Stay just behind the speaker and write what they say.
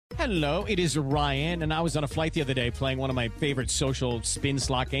Hello, it is Ryan, and I was on a flight the other day playing one of my favorite social spin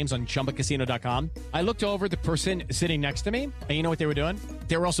slot games on ChumbaCasino.com. I looked over at the person sitting next to me, and you know what they were doing?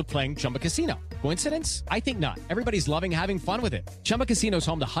 They were also playing Chumba Casino. Coincidence? I think not. Everybody's loving having fun with it. Chumba Casino is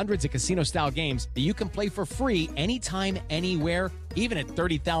home to hundreds of casino-style games that you can play for free anytime, anywhere, even at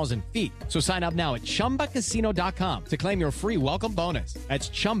 30,000 feet. So sign up now at ChumbaCasino.com to claim your free welcome bonus. That's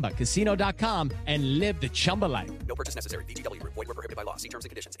ChumbaCasino.com and live the Chumba life. No purchase necessary. VGW. Void where prohibited by law. See terms and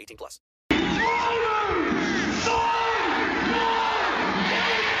conditions. 18+.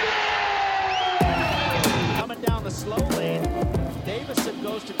 Coming down the slow lane, Davison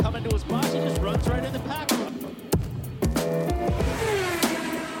goes to come into his box. He just runs right in the pack.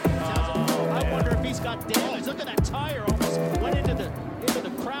 I wonder if he's got damage. Look at that tire, almost went into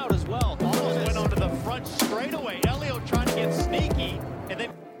the crowd as well. Almost went onto the front straightaway. Elio trying to get sneaky, and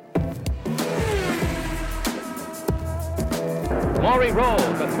then Glory rolls.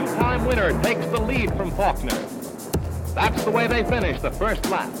 The two-time winner takes the lead from Faulkner. That's the way they finish the first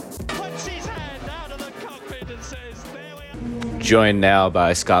lap. puts his hand out of the cockpit and says, "There we are." Joined now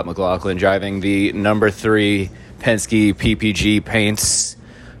by Scott McLaughlin, driving the number 3 Penske PPG Paints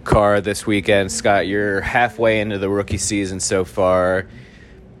car this weekend. Scott, you're halfway into the rookie season so far.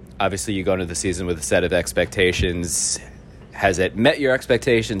 Obviously, you go into the season with a set of expectations. Has it met your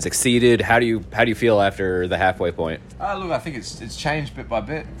expectations, exceeded? How do you feel after the halfway point? Look, I think it's changed bit by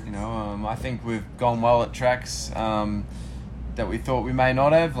bit. I think we've gone well at tracks that we thought we may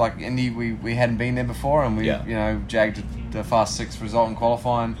not have. Like Indy, we hadn't been there before, and we jagged the fast 6 result in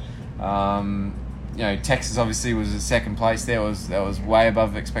qualifying. Texas obviously was a second place. That was way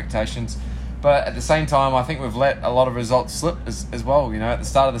above expectations. But at the same time, I think we've let a lot of results slip as well. At the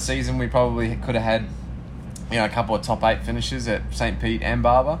start of the season, we probably could have had a couple of top 8 finishes at St. Pete and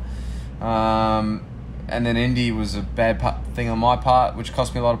Barber. And then Indy was a bad thing on my part, which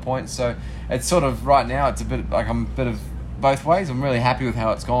cost me a lot of points. So it's sort of, right now, it's a bit like I'm a bit of both ways. I'm really happy with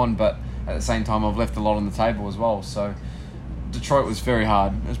how it's gone, but at the same time, I've left a lot on the table as well. So Detroit was very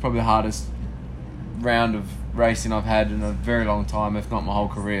hard. It was probably the hardest round of racing I've had in a very long time, if not my whole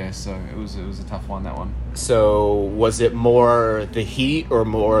career. So it was a tough one, that one. So was it more the heat or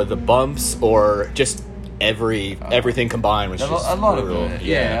more the bumps or just everything combined was just a lot brutal? of it.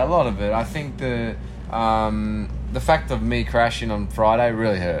 Yeah, a lot of it. I think the fact of me crashing on Friday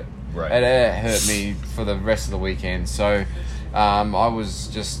really hurt. Right. It hurt me for the rest of the weekend. So I was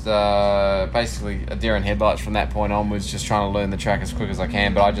just basically a deer in headlights from that point onwards, just trying to learn the track as quick as I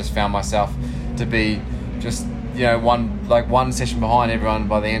can. But I just found myself to be just one session behind everyone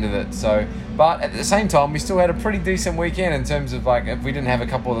by the end of it. So, but at the same time, we still had a pretty decent weekend in terms of if we didn't have a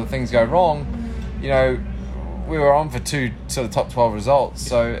couple of the things go wrong, we were on for 2 sort of top 12 results.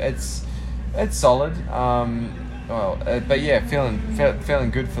 So it's solid. But yeah,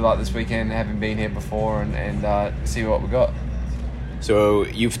 feeling good for this weekend, having been here before and see what we got. So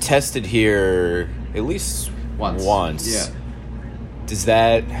you've tested here at least once. Yeah. Does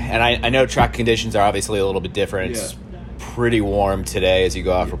that, and I know track conditions are obviously a little bit different. It's pretty warm today as you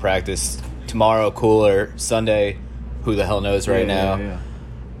go out for practice. Tomorrow, cooler. Sunday, who the hell knows right now. Yeah.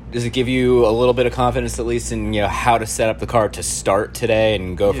 Does it give you a little bit of confidence, at least, in how to set up the car to start today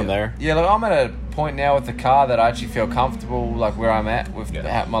and go from there? Yeah, look, I'm at a point now with the car that I actually feel comfortable, where I'm at with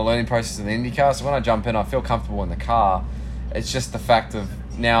my learning process in the Indycar. So when I jump in, I feel comfortable in the car. It's just the fact of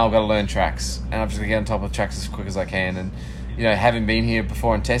now I've got to learn tracks, and I'm just going to get on top of tracks as quick as I can. And having been here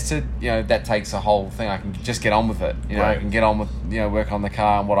before and tested, that takes a whole thing. I can just get on with it. I can get on with work on the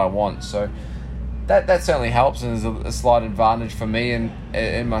car and what I want. So that certainly helps, and is a slight advantage for me and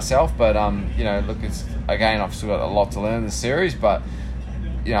in myself. But look, it's again, I've still got a lot to learn in this series, but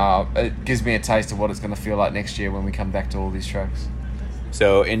it gives me a taste of what it's going to feel like next year when we come back to all these tracks.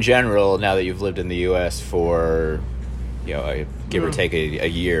 So in general, now that you've lived in the U.S. for give or take a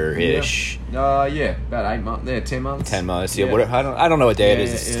year-ish. About 8 months. Yeah, 10 months. 10 months. Yeah. I don't know what day it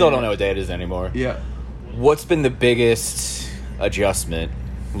is. Still don't know what day it is anymore. Yeah. What's been the biggest adjustment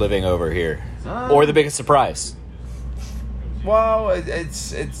living over here, or the biggest surprise? Well,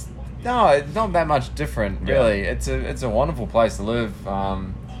 it's not that much different, really. It's a wonderful place to live.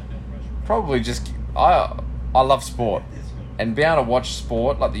 Probably just I love sport. And being able to watch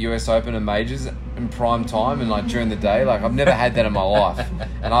sport like the US Open and majors in prime time and during the day, I've never had that in my life.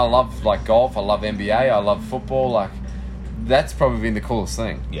 And I love golf, I love NBA, I love football. That's probably been the coolest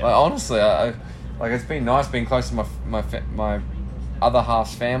thing. Yeah. Honestly, it's been nice being close to my other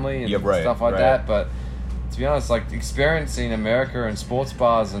half's family and stuff like that. But to be honest, experiencing America and sports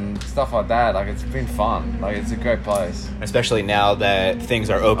bars and stuff like that, it's been fun. It's a great place. Especially now that things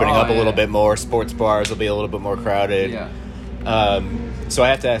are opening up a little bit more, sports bars will be a little bit more crowded. Yeah. So I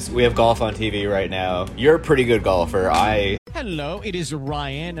have to ask, we have golf on TV right now. You're a pretty good golfer. Hello, it is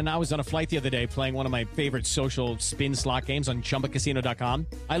Ryan, and I was on a flight the other day playing one of my favorite social spin slot games on ChumbaCasino.com.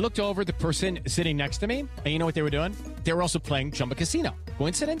 I looked over at the person sitting next to me, and you know what they were doing? They were also playing Chumba Casino.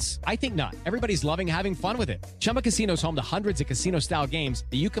 Coincidence? I think not. Everybody's loving having fun with it. Chumba Casino is home to hundreds of casino-style games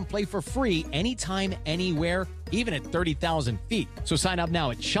that you can play for free anytime, anywhere, even at 30,000 feet. So sign up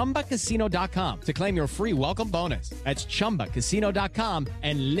now at ChumbaCasino.com to claim your free welcome bonus. That's ChumbaCasino.com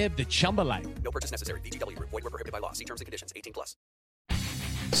and live the Chumba life. No purchase necessary. VGW Group. Void where prohibited by law. See terms and conditions. 18+.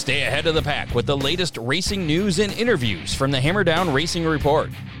 Stay ahead of the pack with the latest racing news and interviews from the Hammer Down Racing Report,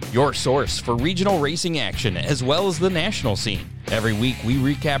 your source for regional racing action as well as the national scene. Every week, we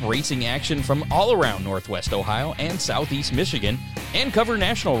recap racing action from all around Northwest Ohio and Southeast Michigan and cover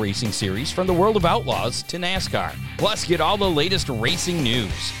national racing series from the World of Outlaws to NASCAR. Plus, get all the latest racing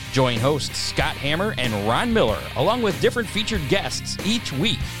news. Join hosts Scott Hammer and Ron Miller, along with different featured guests each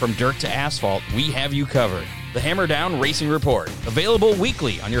week. From dirt to asphalt, we have you covered. The Hammer Down Racing Report, available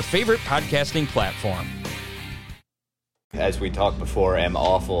weekly on your favorite podcasting platform. As we talked before, am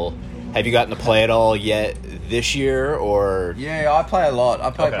awful. Have you gotten to play at all yet this year, or? Yeah, I play a lot. I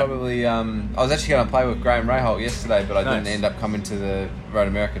play probably. I was actually going to play with Graham Rahal yesterday, but I didn't end up coming to the Road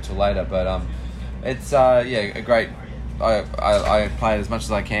America till later. But it's a great. I play it as much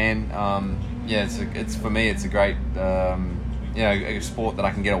as I can. It's for me. It's a great. A sport that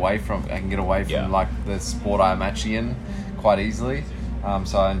I can get away from. I can get away from like the sport I'm actually in quite easily.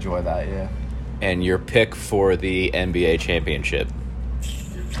 So I enjoy that. Yeah. And your pick for the NBA championship?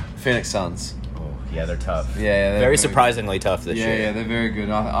 Phoenix Suns. Oh, yeah, they're tough. Yeah, very surprisingly tough this year. Yeah, they're very good.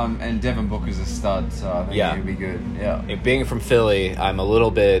 And Devin Booker's a stud, so I think he'll be good. Yeah. And being from Philly, I'm a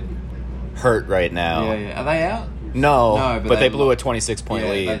little bit hurt right now. Yeah. Are they out? No, but they blew a 26-point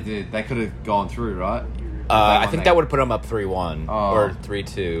lead. They did. They could have gone through, right? I think that would have put them up 3-1 or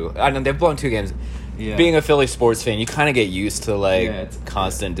 3-2. I know they've blown 2 games. Yeah. Being a Philly sports fan, you kind of get used to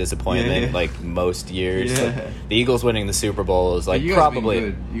constant disappointment, like most years. Yeah. Like, the Eagles winning the Super Bowl is like probably.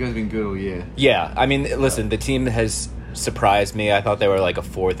 You guys have been good all year. Yeah, I mean, listen, the team has surprised me. I thought they were like a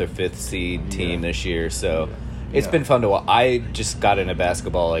 4th or 5th seed team this year, so it's been fun to watch. I just got into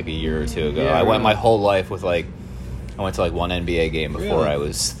basketball like a year or two ago. I went my whole life with I went to one NBA game before I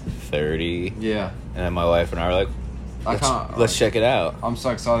was 30. Yeah, and then my wife and I were like, let's check it out. I'm so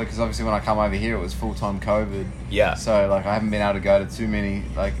excited because obviously when I come over here it was full-time COVID. Yeah. So I haven't been able to go to too many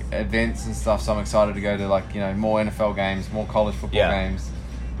events and stuff. So I'm excited to go to more NFL games, more college football games,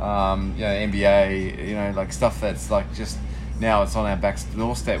 NBA, stuff that's just now it's on our back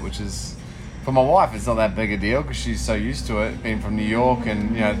doorstep, which is for my wife it's not that big a deal because she's so used to it, being from New York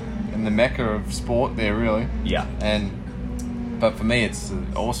and in the mecca of sport there really. Yeah. But for me it's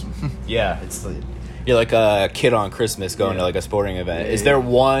awesome. Yeah, you're like a kid on Christmas going to a sporting event. Is there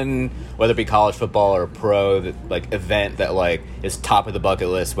one, whether it be college football or pro, that event that is top of the bucket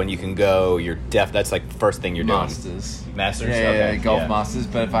list when you can go? That's the first thing you're doing. Masters. Okay. Golf Masters.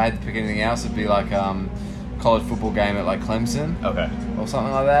 But if I had to pick anything else, it'd be college football game at Clemson. Okay. Or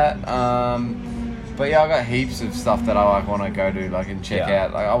something like that. But I got heaps of stuff that I want to go to and check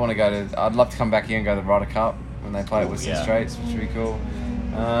out. I'd love to come back here and go to the Ryder Cup when they play at Western Straits, which would be cool.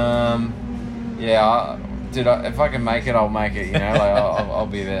 If I can make it, I'll make it. I'll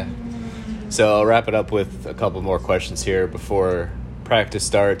be there. So I'll wrap it up with a couple more questions here before practice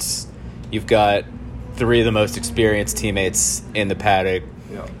starts. You've got 3 of the most experienced teammates in the paddock.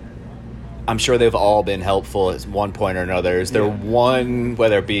 Yeah. I'm sure they've all been helpful at one point or another. Is there one,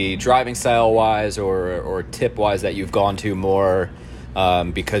 whether it be driving style wise or tip wise, that you've gone to more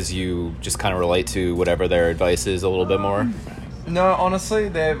because you just kind of relate to whatever their advice is a little bit more? No, honestly,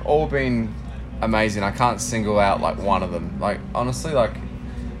 they've all been amazing. I can't single out one of them. Honestly,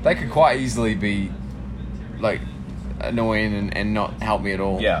 they could quite easily be annoying and not help me at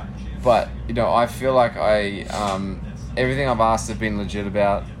all. Yeah. But I feel like everything I've asked have been legit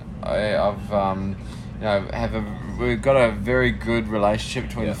about. We've got a very good relationship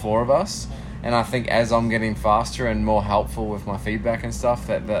between the 4 of us, and I think as I'm getting faster and more helpful with my feedback and stuff,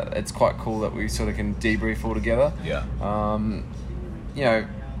 that it's quite cool that we sort of can debrief all together. Yeah.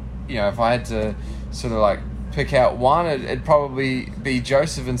 If I had to sort of pick out one, it'd probably be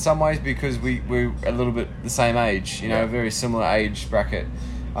Joseph in some ways because we're a little bit the same age, a very similar age bracket.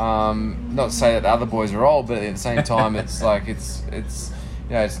 Not to say that the other boys are old, but at the same time, it's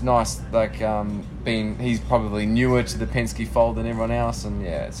it's nice. He's probably newer to the Penske fold than everyone else,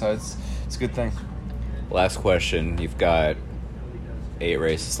 and so it's a good thing. Last question. You've got 8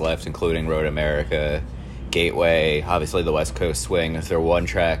 races left, including Road America, Gateway, obviously the West Coast Swing. Is there one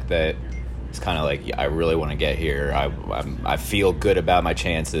track that it's kind of like, I really want to get here. I feel good about my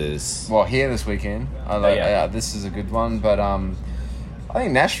chances. Well, here this weekend, this is a good one. But I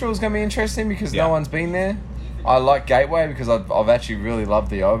think Nashville's going to be interesting because no one's been there. I like Gateway because I've actually really loved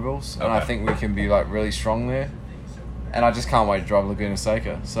the ovals, and I think we can be like really strong there. And I just can't wait to drive Laguna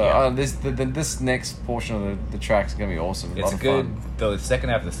Seca. So this next portion of the track is going to be awesome. It's good. The second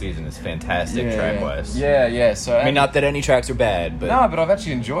half of the season is fantastic track-wise. Yeah. So I mean, not that any tracks are bad, but no, but I've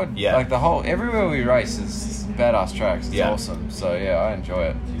actually enjoyed like the whole everywhere we race is badass tracks. It's awesome. So I enjoy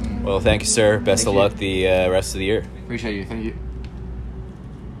it. Well, thank you, sir. Best of luck the rest of the year. Appreciate you. Thank you.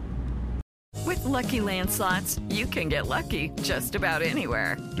 With Lucky Land Slots, you can get lucky just about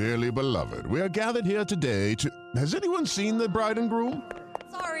anywhere. Dearly beloved, we are gathered here today to... Has anyone seen the bride and groom?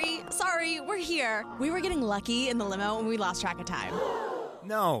 Sorry, we're here. We were getting lucky in the limo and we lost track of time.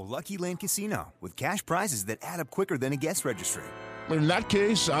 No, Lucky Land Casino, with cash prizes that add up quicker than a guest registry. In that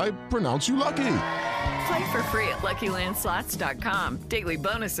case, I pronounce you lucky. Play for free at LuckyLandSlots.com. Daily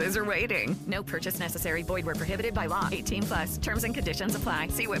bonuses are waiting. No purchase necessary. Void where prohibited by law. 18+. Terms and conditions apply.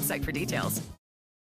 See website for details.